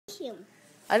him.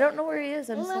 I don't know where he is.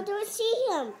 I want to see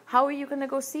him. How are you going to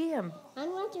go see him? I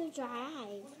want to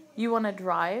drive. You want to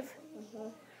drive? Mm-hmm.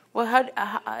 Well,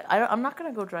 I'm not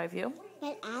going to go drive you.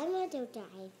 But I want to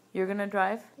drive. You're going to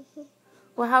drive? Mm-hmm.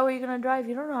 Well, how are you going to drive?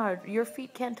 You don't know how. Your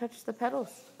feet can't touch the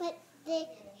pedals. But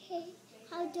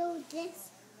how do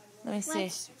this? Let me see.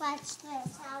 Watch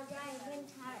this. I'll drive in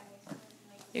car.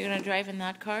 You're going to drive in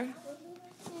that car?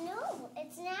 Mm-hmm. No,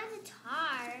 it's not a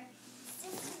car. It's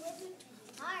just a little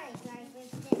car. I drive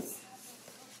with this.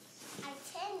 I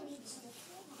can reach the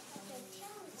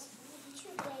hotel to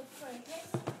wait for this.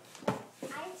 I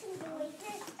can do like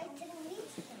this. I can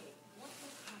reach them.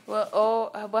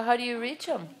 Well, how do you reach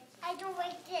them? I do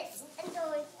like this and do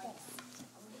like this.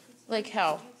 Like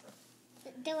how?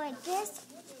 Do like this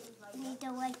and you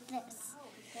do like this.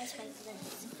 Just like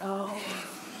this. Oh.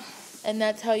 And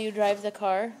that's how you drive the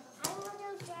car? I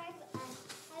want to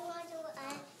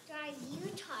drive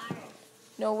U-car.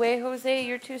 No way, Jose.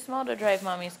 You're too small to drive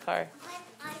Mommy's car. But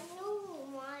I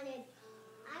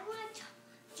want to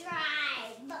drive.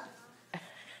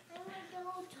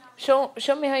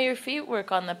 Show me how your feet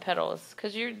work on the pedals,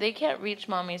 because they can't reach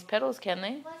Mommy's pedals, can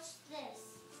they? Watch this.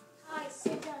 I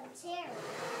sit on a chair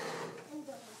and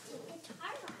go take a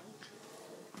guitar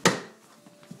ride.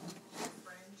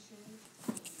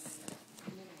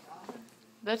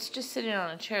 That's just sitting on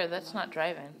a chair. That's not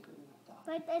driving.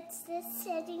 But it's just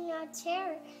sitting on a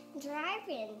chair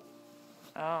driving.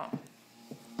 Oh.